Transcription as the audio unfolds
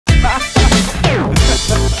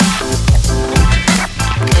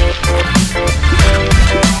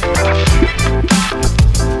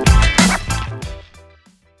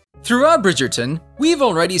Throughout Bridgerton, we've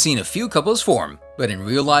already seen a few couples form, but in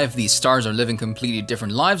real life, these stars are living completely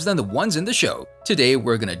different lives than the ones in the show. Today,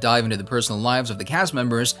 we're gonna dive into the personal lives of the cast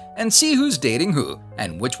members and see who's dating who,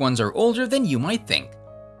 and which ones are older than you might think.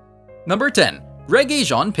 Number 10.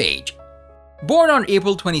 Regé-Jean Page. Born on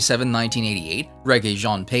April 27, 1988,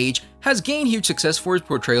 Regé-Jean Page has gained huge success for his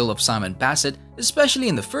portrayal of Simon Basset, especially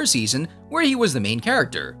in the first season where he was the main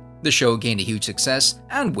character. The show gained a huge success,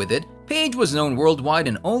 and with it, Page was known worldwide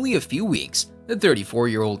in only a few weeks. The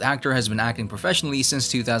 34-year-old actor has been acting professionally since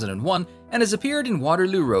 2001 and has appeared in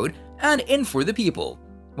Waterloo Road and In For the People.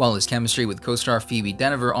 While his chemistry with co-star Phoebe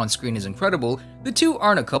Dynevor on screen is incredible, the two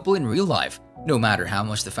aren't a couple in real life, no matter how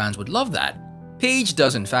much the fans would love that. Page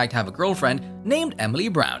does in fact have a girlfriend named Emily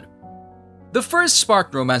Brown. The first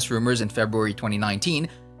sparked romance rumors in February 2019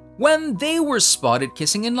 when they were spotted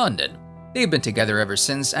kissing in London. They've been together ever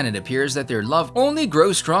since, and it appears that their love only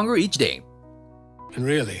grows stronger each day. And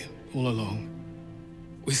really, all along,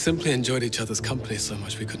 we simply enjoyed each other's company so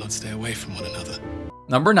much we could not stay away from one another.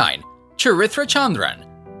 Number 9. Charithra Chandran.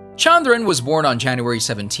 Chandran was born on January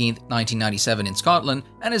 17, 1997 in Scotland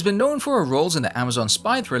and has been known for her roles in the Amazon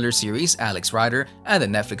spy thriller series Alex Rider and the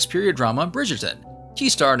Netflix period drama Bridgerton. She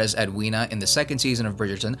starred as Edwina in the second season of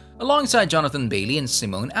Bridgerton alongside Jonathan Bailey and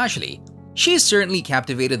Simone Ashley. She's certainly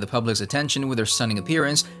captivated the public's attention with her stunning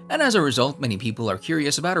appearance, and as a result, many people are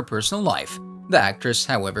curious about her personal life. The actress,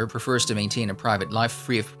 however, prefers to maintain a private life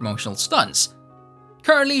free of promotional stunts.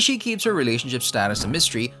 Currently, she keeps her relationship status a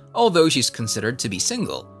mystery, although she's considered to be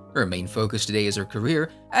single. Her main focus today is her career,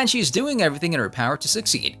 and she's doing everything in her power to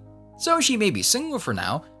succeed. So she may be single for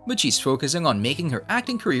now, but she's focusing on making her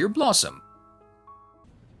acting career blossom.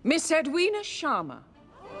 Miss Edwina Sharma.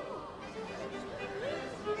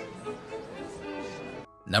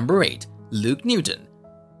 Number 8. Luke Newton.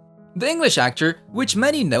 The English actor, which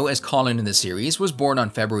many know as Colin in the series, was born on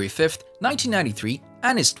February 5, 1993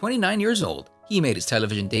 and is 29 years old. He made his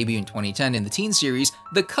television debut in 2010 in the teen series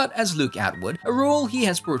The Cut as Luke Atwood, a role he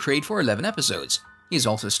has portrayed for 11 episodes. He's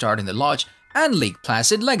also starred in The Lodge and Lake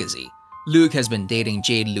Placid Legacy. Luke has been dating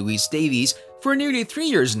Jade Louise Davies for nearly 3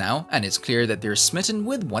 years now, and it's clear that they're smitten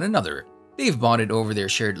with one another. They've bonded over their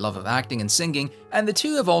shared love of acting and singing, and the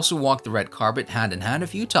two have also walked the red carpet hand in hand a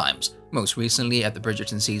few times, most recently at the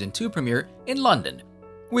Bridgerton Season 2 premiere in London.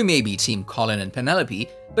 We may be Team Colin and Penelope,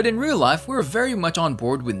 but in real life we're very much on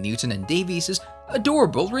board with Newton and Davies'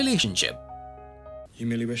 adorable relationship. You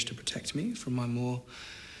merely wish to protect me from my more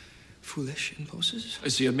foolish impulses?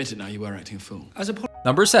 So you admit it now, you were acting a fool?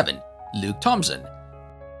 Number 7. Luke Thompson.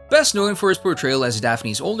 Best known for his portrayal as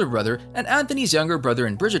Daphne's older brother and Anthony's younger brother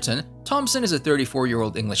in Bridgerton, Thompson is a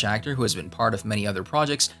 34-year-old English actor who has been part of many other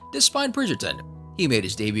projects despite Bridgerton. He made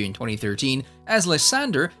his debut in 2013 as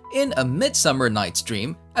Lysander in A Midsummer Night's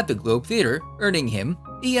Dream at the Globe Theatre, earning him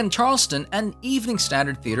Ian Charleston and Evening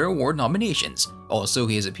Standard Theatre Award nominations. Also,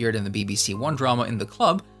 he has appeared in the BBC One drama In the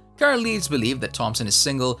Club. Currently, it's believed that Thompson is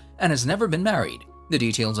single and has never been married. The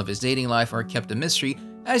details of his dating life are kept a mystery,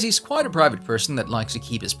 as he's quite a private person that likes to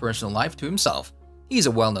keep his personal life to himself. He's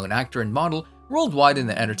a well-known actor and model worldwide in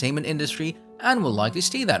the entertainment industry and will likely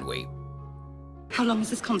stay that way. How long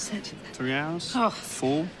is this concert? 3 hours? Oh.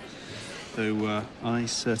 4. Though I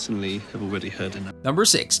certainly have already heard enough. Number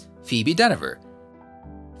 6. Phoebe Dynevor.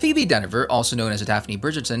 Phoebe Dynevor, also known as Daphne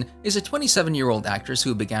Bridgerton, is a 27-year-old actress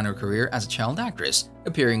who began her career as a child actress,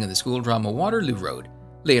 appearing in the school drama Waterloo Road.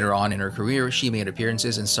 Later on in her career, she made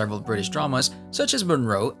appearances in several British dramas such as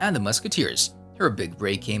Monroe and The Musketeers. Her big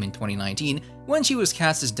break came in 2019 when she was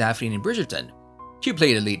cast as Daphne in Bridgerton. She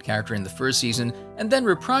played a lead character in the first season and then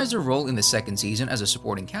reprised her role in the second season as a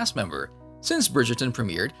supporting cast member. Since Bridgerton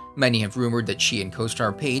premiered, many have rumored that she and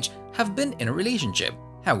co-star Paige have been in a relationship.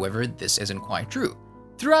 However, this isn't quite true.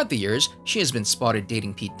 Throughout the years, she has been spotted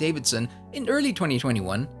dating Pete Davidson in early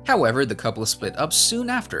 2021. However, the couple split up soon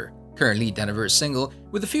after. Currently, Dynevor is single,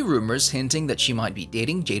 with a few rumors hinting that she might be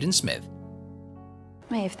dating Jaden Smith.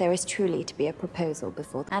 If there is truly to be a proposal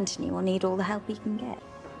before, Anthony will need all the help he can get.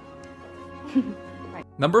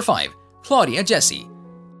 Number 5. Claudia Jessie.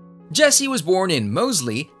 Jessie was born in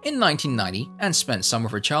Moseley in 1990 and spent some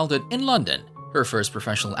of her childhood in London. Her first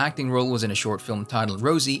professional acting role was in a short film titled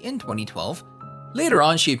Rosie in 2012. Later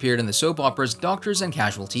on, she appeared in the soap operas Doctors and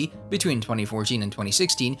Casualty. Between 2014 and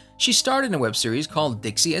 2016, she starred in a web series called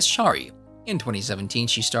Dixie S. Shari. In 2017,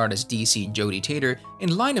 she starred as DC Jodie Tater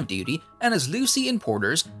in Line of Duty and as Lucy in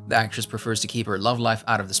Porters. The actress prefers to keep her love life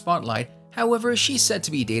out of the spotlight. However, she's said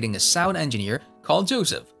to be dating a sound engineer called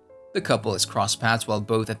Joseph. The couple has crossed paths while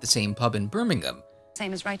both at the same pub in Birmingham.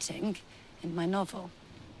 Same as writing in my novel.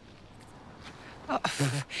 Oh,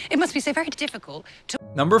 it must be so very difficult to...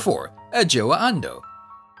 Number 4. Adjoa Andoh.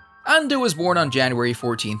 Andoh was born on January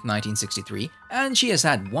 14, 1963, and she has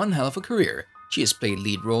had one hell of a career. She has played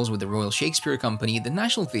lead roles with the Royal Shakespeare Company, the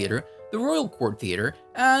National Theatre, the Royal Court Theatre,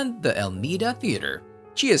 and the Almeida Theatre.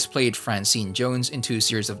 She has played Francine Jones in 2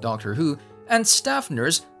 series of Doctor Who, and staff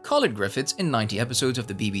nurse Colette Griffiths in 90 episodes of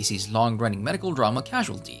the BBC's long-running medical drama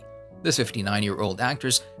Casualty. This 59-year-old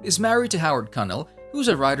actress is married to Howard Cunnell, who's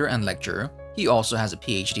a writer and lecturer. He also has a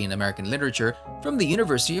PhD in American literature from the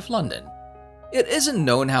University of London. It isn't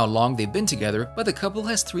known how long they've been together, but the couple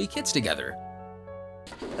has 3 kids together.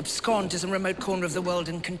 Abscond to some remote corner of the world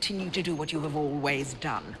and continue to do what you have always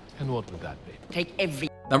done. And what would that be? Take every...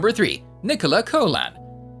 Number 3. Nicola Coughlan.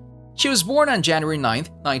 She was born on January 9,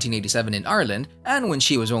 1987 in Ireland, and when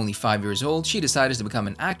she was only 5 years old, she decided to become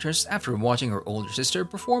an actress after watching her older sister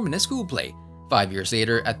perform in a school play. 5 years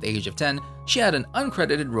later, at the age of 10, she had an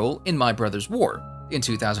uncredited role in My Brother's War. In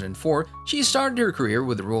 2004, she started her career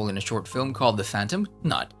with a role in a short film called The Phantom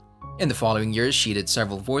Nut. In the following years, she did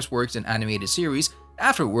several voice works in animated series.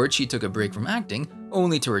 Afterwards, she took a break from acting,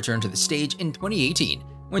 only to return to the stage in 2018,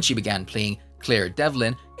 when she began playing Claire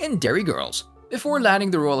Devlin in Derry Girls. Before landing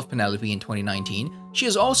the role of Penelope in 2019, she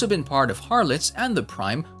has also been part of Harlots and the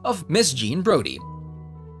prime of Miss Jean Brodie.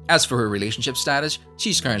 As for her relationship status,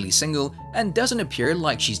 she's currently single and doesn't appear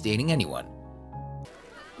like she's dating anyone.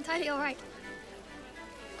 Entirely alright.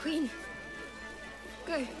 Queen.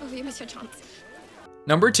 Go, or you miss your chance.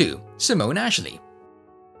 Number 2. Simone Ashley.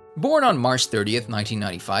 Born on March 30th,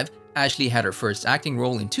 1995, Ashley had her first acting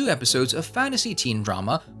role in 2 episodes of fantasy teen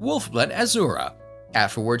drama Wolfblood Azura.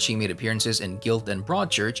 Afterwards, she made appearances in Guilt and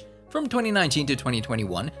Broadchurch. From 2019 to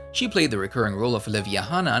 2021, she played the recurring role of Olivia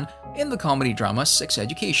Hanan in the comedy drama Sex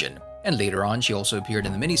Education, and later on she also appeared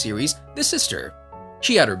in the miniseries The Sister.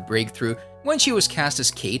 She had her breakthrough when she was cast as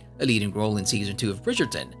Kate, a leading role in Season 2 of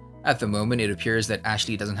Bridgerton. At the moment, it appears that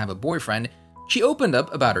Ashley doesn't have a boyfriend. She opened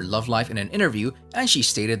up about her love life in an interview, and she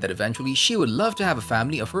stated that eventually she would love to have a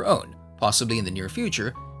family of her own, possibly in the near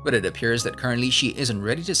future, but it appears that currently she isn't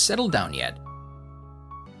ready to settle down yet.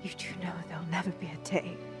 You do know there'll never be a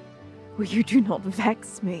day where you do not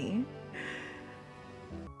vex me.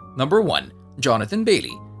 Number 1. Jonathan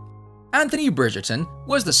Bailey. Anthony Bridgerton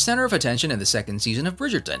was the center of attention in the 2nd season of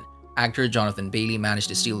Bridgerton. Actor Jonathan Bailey managed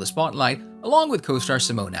to steal the spotlight along with co-star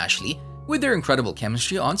Simone Ashley with their incredible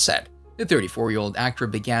chemistry on set. The 34-year-old actor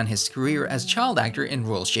began his career as a child actor in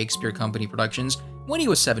Royal Shakespeare Company productions when he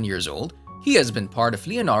was 7 years old. He has been part of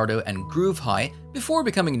Leonardo and Groove High before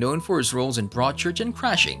becoming known for his roles in Broadchurch and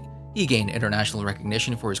Crashing. He gained international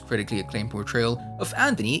recognition for his critically acclaimed portrayal of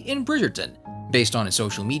Anthony in Bridgerton. Based on his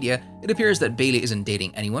social media, it appears that Bailey isn't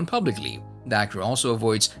dating anyone publicly. The actor also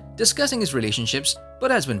avoids discussing his relationships, but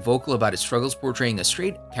has been vocal about his struggles portraying a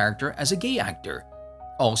straight character as a gay actor.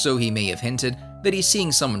 Also, he may have hinted that he's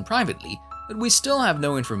seeing someone privately, but we still have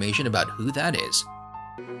no information about who that is.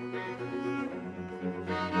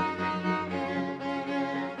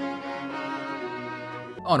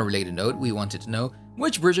 On a related note, we wanted to know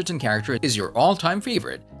which Bridgerton character is your all-time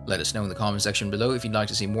favorite. Let us know in the comment section below. If you'd like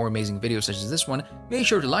to see more amazing videos such as this one, make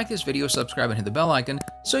sure to like this video, subscribe, and hit the bell icon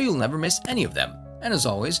so you'll never miss any of them. And as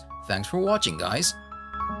always, thanks for watching, guys.